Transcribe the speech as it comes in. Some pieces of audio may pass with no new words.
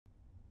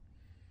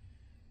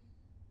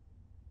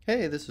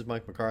Hey, this is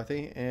Mike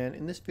McCarthy, and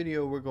in this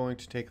video we're going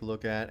to take a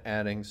look at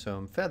adding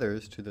some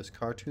feathers to this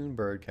cartoon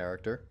bird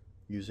character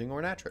using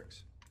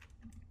Ornatrix.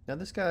 Now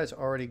this guy's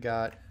already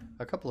got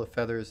a couple of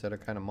feathers that are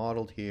kind of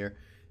modeled here,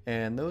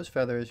 and those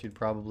feathers you'd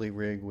probably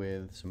rig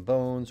with some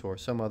bones or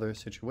some other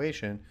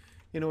situation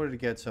in order to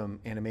get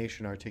some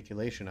animation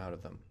articulation out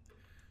of them.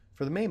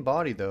 For the main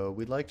body though,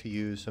 we'd like to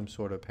use some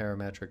sort of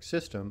parametric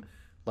system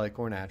like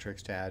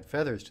Ornatrix to add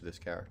feathers to this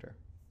character.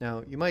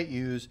 Now you might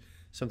use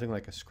something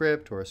like a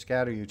script or a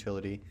scatter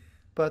utility,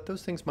 but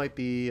those things might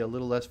be a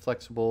little less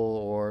flexible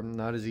or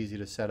not as easy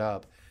to set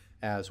up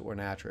as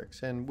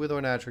Ornatrix. And with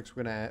Ornatrix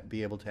we're going to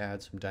be able to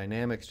add some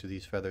dynamics to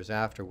these feathers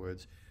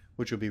afterwards,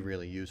 which will be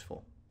really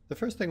useful. The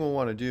first thing we'll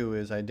want to do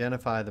is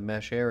identify the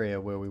mesh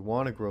area where we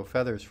want to grow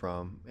feathers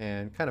from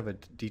and kind of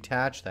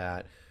detach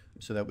that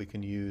so that we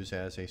can use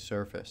as a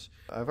surface.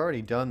 I've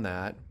already done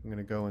that. I'm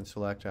going to go and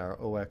select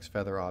our OX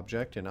feather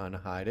object and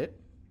unhide it.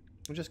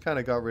 I just kind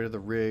of got rid of the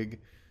rig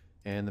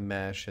and the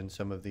mesh and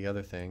some of the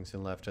other things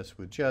and left us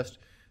with just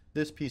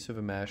this piece of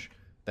a mesh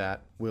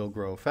that we'll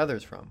grow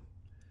feathers from.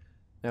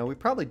 Now we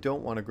probably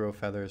don't want to grow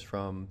feathers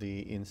from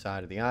the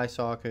inside of the eye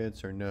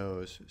sockets or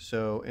nose,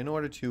 so in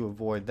order to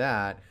avoid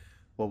that,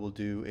 what we'll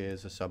do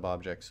is a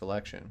sub-object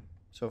selection.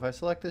 So if I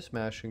select this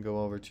mesh and go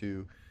over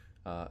to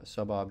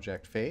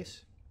sub-object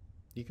face,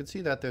 you can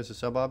see that there's a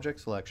sub-object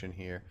selection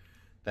here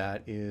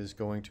that is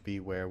going to be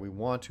where we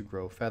want to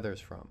grow feathers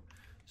from.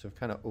 So I've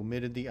kind of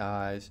omitted the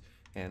eyes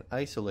and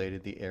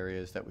isolated the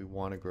areas that we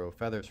want to grow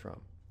feathers from.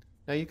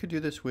 Now you could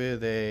do this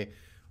with a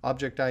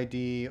object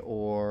ID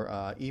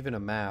or even a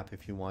map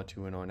if you want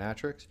to in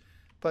Ornatrix,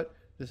 but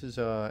this is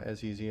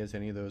as easy as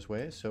any of those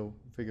ways, so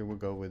I figure we'll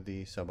go with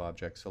the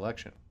sub-object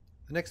selection.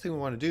 The next thing we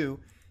want to do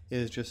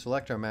is just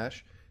select our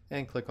mesh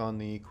and click on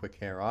the quick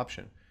hair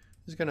option.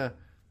 This is going to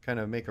kind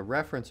of make a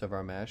reference of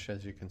our mesh,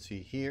 as you can see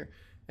here,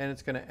 and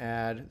it's going to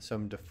add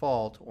some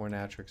default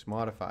Ornatrix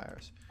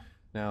modifiers.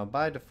 Now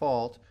by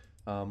default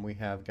we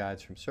have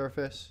guides from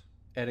surface,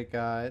 edit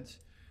guides,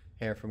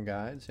 hair from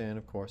guides, and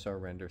of course our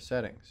render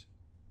settings.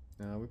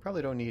 Now we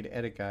probably don't need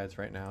edit guides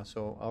right now,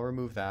 so I'll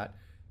remove that.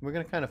 We're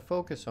going to kind of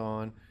focus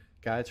on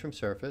guides from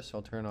surface.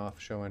 I'll turn off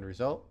show end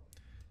result,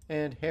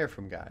 and hair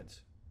from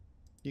guides.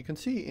 You can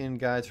see in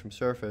guides from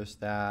surface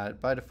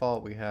that by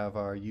default we have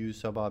our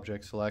use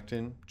sub-object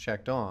selection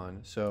checked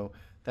on, so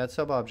that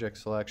sub-object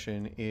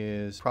selection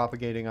is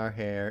propagating our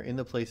hair in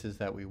the places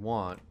that we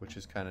want, which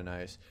is kind of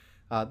nice.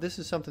 This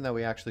is something that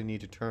we actually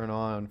need to turn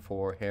on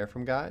for hair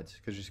from guides,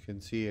 because you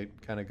can see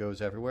it kind of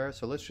goes everywhere.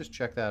 So let's just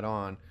check that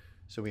on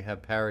so we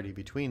have parity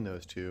between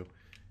those two,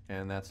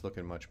 and that's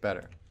looking much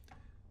better.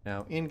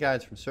 Now in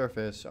guides from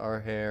surface, our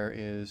hair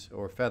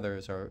or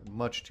feathers are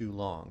much too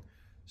long.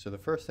 So the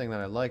first thing that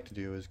I like to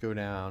do is go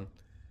down,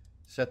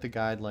 set the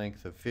guide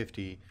length of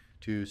 50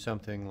 to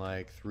something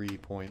like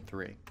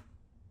 3.3. And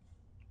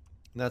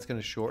that's going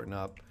to shorten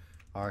up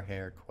our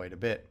hair quite a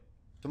bit.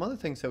 Some other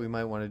things that we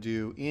might want to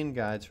do in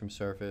guides from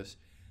surface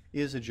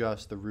is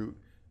adjust the root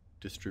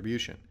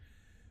distribution.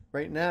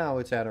 Right now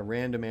it's at a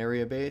random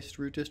area based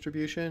root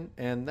distribution,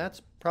 and that's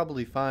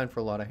probably fine for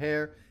a lot of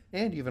hair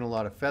and even a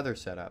lot of feather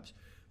setups.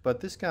 But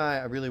this guy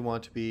I really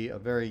want to be a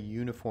very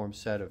uniform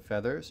set of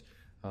feathers,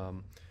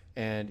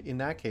 and in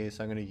that case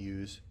I'm going to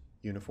use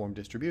uniform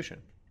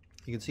distribution.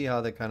 You can see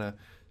how that kind of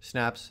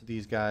snaps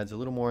these guides a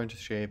little more into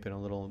shape in a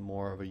little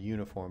more of a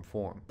uniform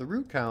form. The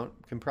root count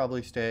can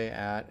probably stay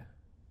at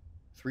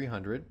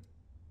 300,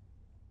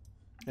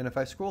 and if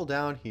I scroll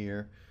down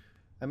here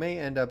I may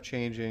end up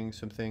changing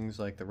some things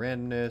like the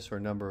randomness or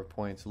number of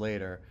points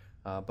later,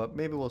 but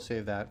maybe we'll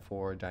save that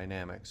for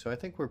dynamics. So I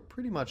think we're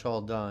pretty much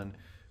all done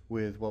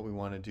with what we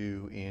want to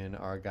do in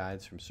our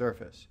guides from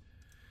surface.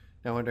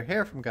 Now under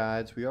hair from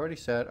guides we already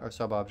set our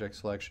sub-object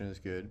selection is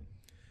good,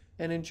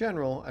 and in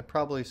general I'd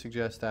probably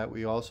suggest that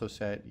we also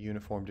set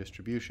uniform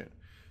distribution.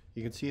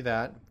 You can see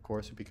that of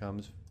course it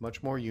becomes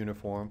much more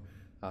uniform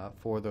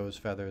for those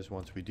feathers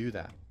once we do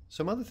that.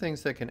 Some other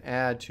things that can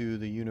add to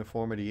the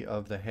uniformity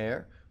of the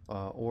hair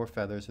or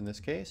feathers in this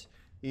case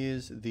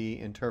is the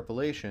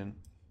interpolation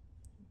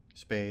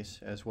space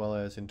as well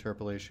as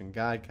interpolation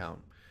guide count.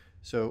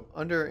 So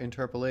under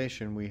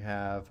interpolation we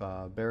have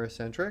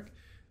barycentric,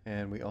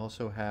 and we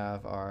also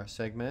have our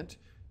segment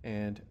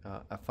and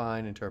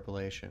affine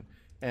interpolation.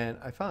 And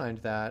I find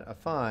that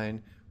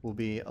affine will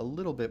be a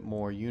little bit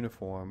more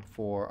uniform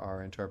for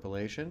our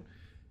interpolation.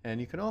 And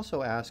you can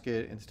also ask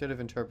it, instead of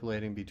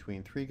interpolating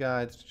between 3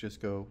 guides, to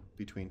just go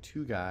between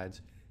 2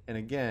 guides. And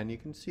again, you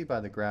can see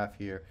by the graph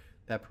here,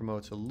 that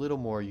promotes a little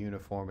more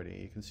uniformity.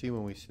 You can see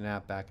when we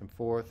snap back and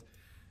forth,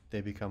 they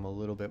become a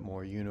little bit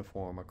more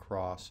uniform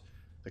across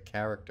the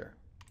character.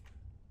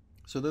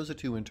 So those are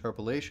 2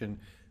 interpolation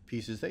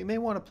pieces that you may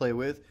want to play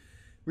with.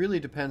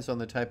 Really depends on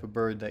the type of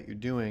bird that you're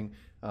doing.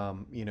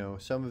 You know,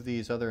 some of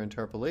these other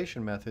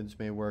interpolation methods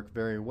may work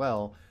very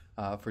well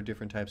for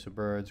different types of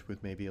birds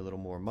with maybe a little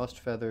more musk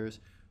feathers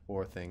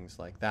or things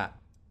like that.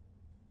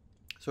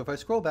 So if I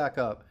scroll back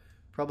up,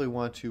 probably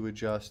want to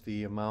adjust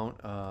the amount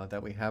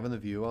that we have in the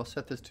view. I'll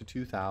set this to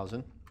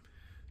 2000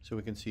 so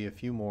we can see a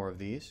few more of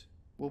these.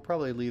 we'll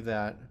probably leave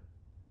that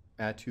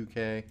at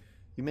 2K.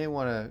 You may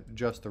want to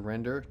adjust the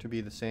render to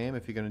be the same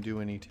if you're going to do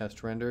any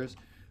test renders.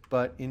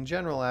 But in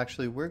general,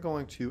 actually, we're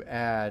going to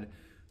add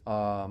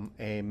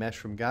a Mesh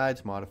from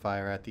Guides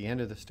modifier at the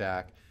end of the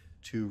stack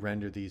to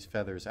render these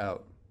feathers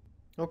out.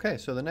 Okay,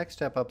 so the next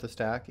step up the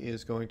stack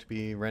is going to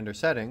be render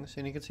settings.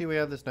 And you can see we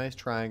have this nice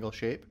triangle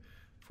shape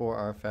for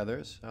our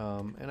feathers.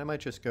 And I might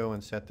just go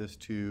and set this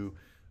to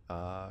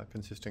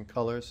consistent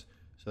colors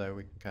so that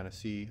we can kind of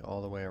see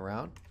all the way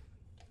around.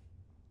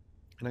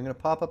 And I'm going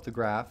to pop up the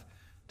graph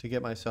to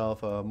get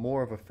myself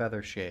more of a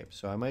feather shape.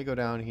 So I might go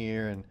down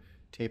here and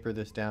taper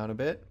this down a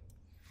bit.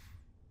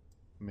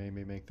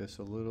 Maybe make this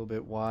a little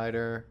bit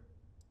wider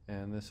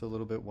and this a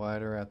little bit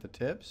wider at the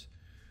tips.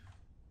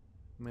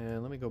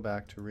 Man, let me go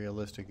back to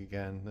realistic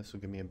again. This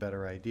will give me a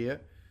better idea.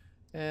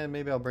 And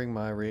maybe I'll bring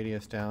my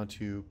radius down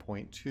to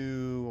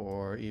 0.2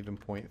 or even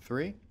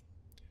 0.3. And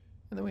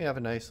then we have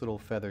a nice little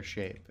feather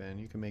shape. And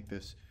you can make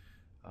this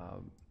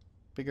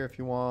bigger if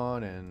you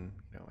want, and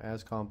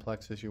as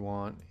complex as you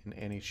want in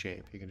any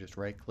shape. You can just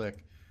right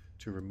click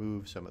to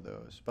remove some of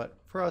those. But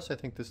for us, I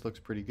think this looks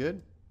pretty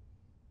good.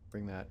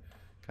 Bring that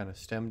kind of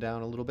stem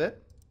down a little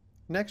bit.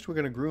 Next, we're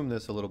going to groom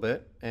this a little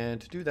bit,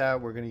 and to do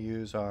that, we're going to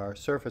use our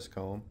surface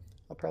comb.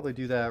 I'll probably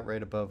do that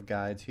right above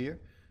guides here.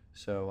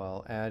 So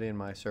I'll add in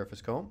my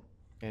surface comb,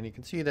 and you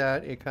can see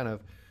that it kind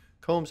of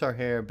combs our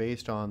hair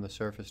based on the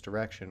surface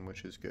direction,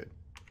 which is good.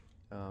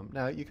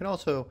 Now you can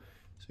also,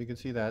 so you can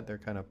see that they're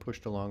kind of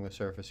pushed along the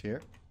surface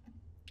here,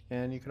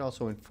 and you can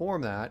also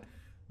inform that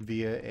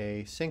via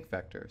a sync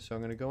vector. So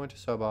I'm going to go into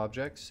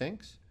Subobject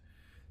Syncs,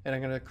 and I'm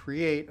going to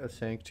create a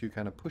sync to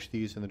kind of push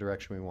these in the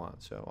direction we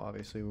want. So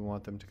obviously we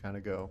want them to kind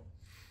of go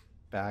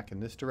back in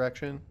this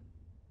direction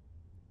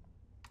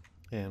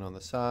and on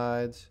the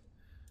sides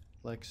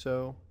like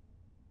so.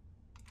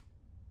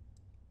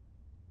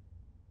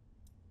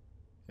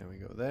 And we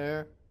go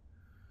there,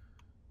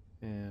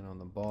 and on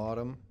the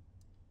bottom.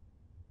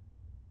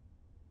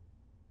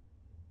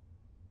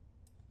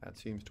 That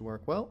seems to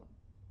work well.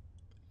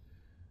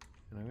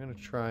 And I'm going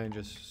to try and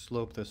just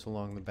slope this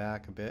along the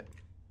back a bit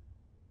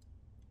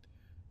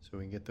so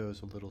we can get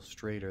those a little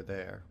straighter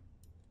there.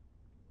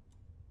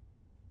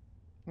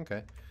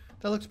 Okay,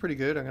 that looks pretty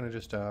good. I'm going to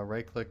just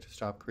right click to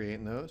stop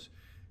creating those.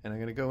 And I'm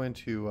going to go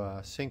into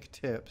Sync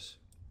Tips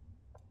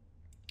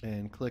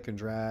and click and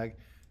drag,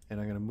 and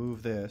I'm going to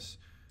move this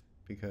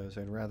because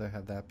I'd rather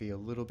have that be a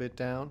little bit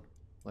down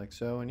like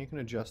so. And you can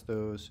adjust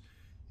those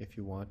if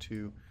you want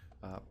to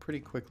pretty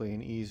quickly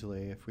and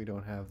easily if we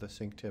don't have the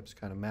sync tips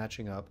kind of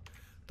matching up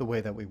the way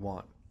that we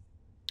want.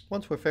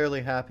 Once we're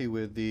fairly happy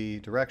with the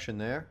direction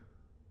there,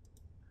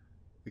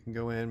 we can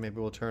go in, maybe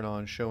we'll turn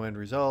on Show End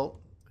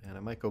Result, and I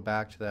might go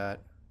back to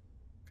that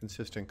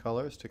consistent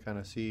colors to kind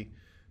of see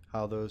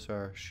how those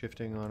are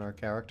shifting on our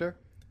character.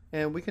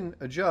 And we can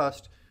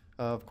adjust,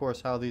 of course,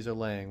 how these are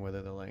laying,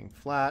 whether they're laying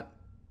flat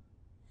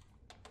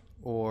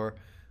or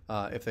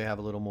if they have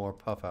a little more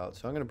puff out.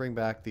 So I'm going to bring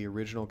back the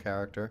original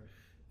character,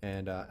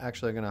 and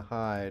actually I'm going to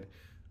hide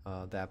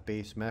that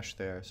base mesh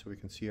there so we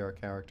can see our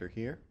character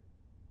here.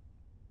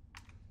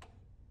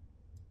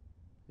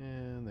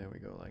 And there we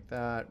go, like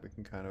that. We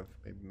can kind of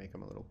maybe make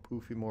them a little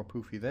poofy, more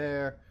poofy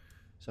there,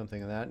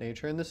 something of that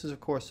nature. And this is, of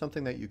course,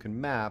 something that you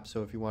can map.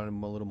 So if you want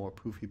them a little more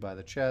poofy by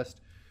the chest,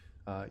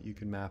 you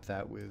can map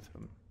that with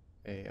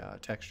a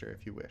texture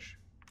if you wish.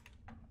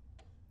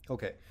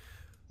 Okay,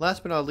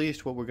 last but not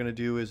least, what we're going to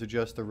do is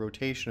adjust the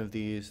rotation of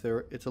these.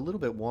 It's a little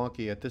bit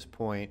wonky at this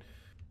point.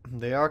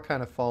 They are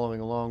kind of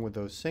following along with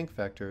those sync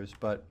vectors,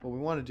 but what we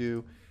want to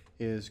do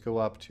is go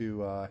up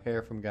to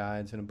Hair from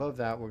Guides, and above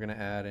that we're going to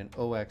add an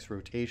OX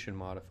rotation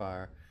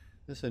modifier.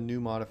 This is a new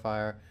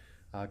modifier,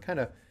 kind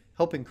of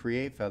helping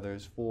create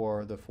feathers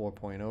for the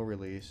 4.0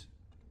 release.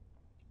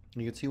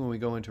 And you can see when we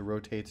go into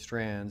Rotate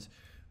Strands,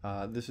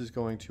 this is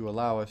going to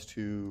allow us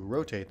to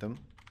rotate them,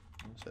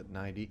 it's at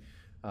 90,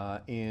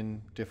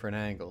 in different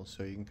angles.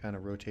 So you can kind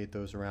of rotate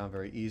those around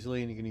very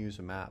easily, and you can use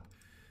a map.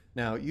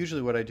 Now,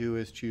 usually what I do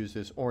is choose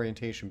this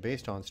orientation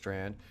based on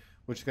strand,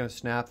 which is going to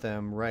snap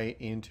them right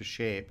into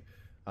shape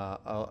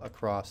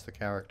across the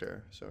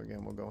character. So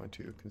again, we'll go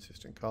into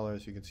consistent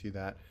colors. You can see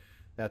that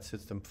that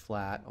sits them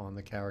flat on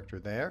the character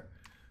there,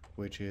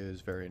 which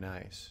is very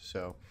nice.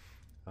 So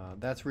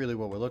that's really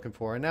what we're looking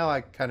for. And now I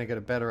kind of get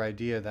a better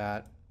idea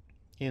that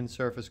in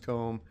Surface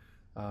Comb,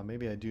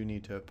 maybe I do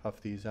need to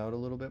puff these out a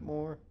little bit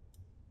more.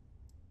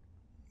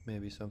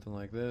 Maybe something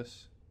like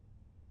this.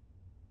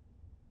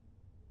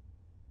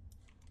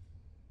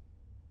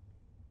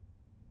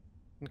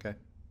 Okay,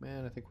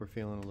 man, I think we're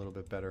feeling a little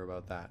bit better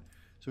about that.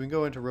 So we can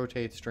go into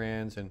Rotate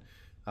Strands, and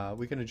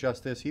we can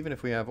adjust this even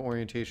if we have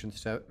orientation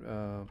step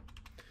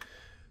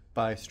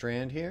by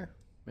strand here,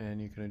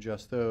 and you can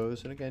adjust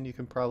those. And again, you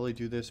can probably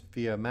do this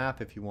via map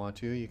if you want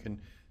to. You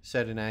can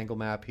set an angle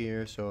map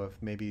here, so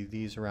if maybe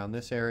these around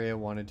this area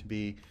wanted to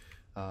be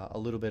a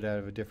little bit out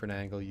of a different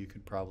angle, you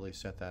could probably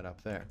set that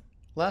up there.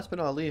 Last but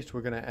not least,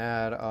 we're going to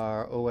add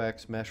our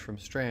OX Mesh from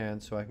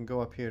Strands. So I can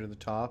go up here to the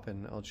top,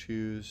 and I'll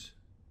choose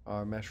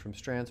our Mesh from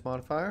Strands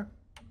modifier.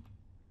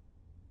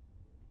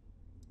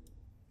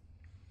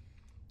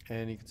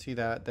 And you can see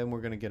that then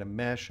we're going to get a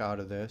mesh out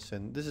of this,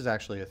 and this is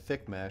actually a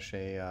thick mesh,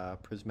 a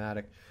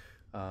prismatic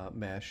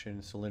mesh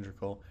and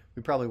cylindrical.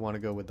 We probably want to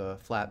go with the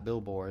flat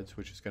billboards,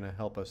 which is going to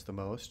help us the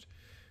most.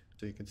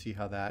 So you can see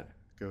how that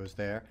goes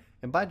there.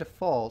 And by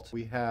default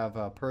we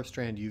have per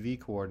strand UV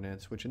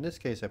coordinates, which in this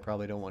case I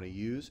probably don't want to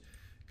use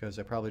because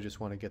I probably just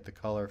want to get the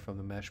color from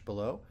the mesh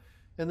below.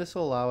 And this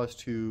will allow us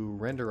to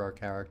render our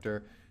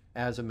character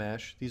as a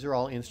mesh. These are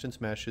all instance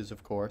meshes,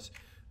 of course,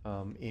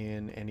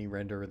 in any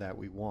renderer that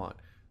we want.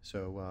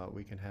 So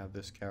we can have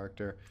this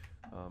character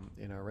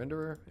in our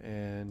renderer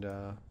and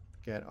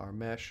get our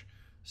mesh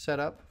set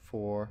up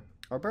for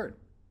our bird.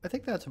 I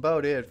think that's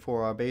about it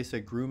for our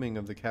basic grooming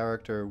of the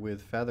character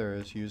with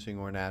feathers using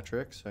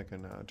Ornatrix. I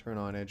can turn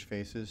on edge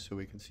faces so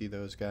we can see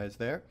those guys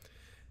there.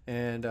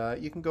 And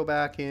you can go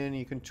back in,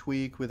 you can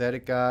tweak with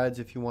edit guides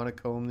if you want to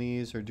comb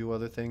these or do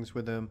other things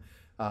with them.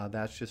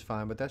 That's just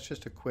fine, but that's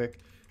just a quick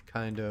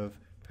kind of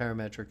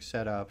parametric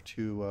setup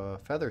to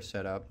feather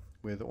setup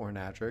with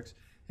Ornatrix.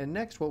 And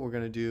next what we're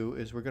going to do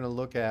is we're going to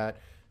look at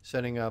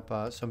setting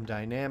up some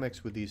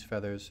dynamics with these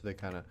feathers so they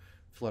kind of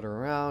flutter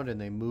around and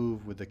they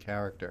move with the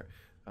character.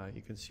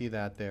 You can see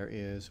that there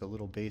is a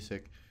little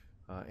basic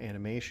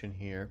animation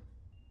here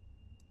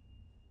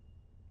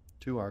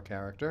to our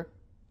character.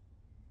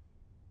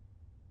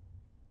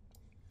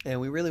 And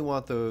we really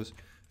want those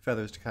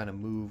feathers to kind of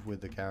move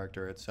with the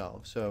character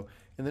itself. So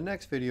in the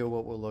next video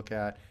what we'll look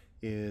at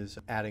is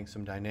adding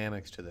some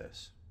dynamics to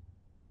this.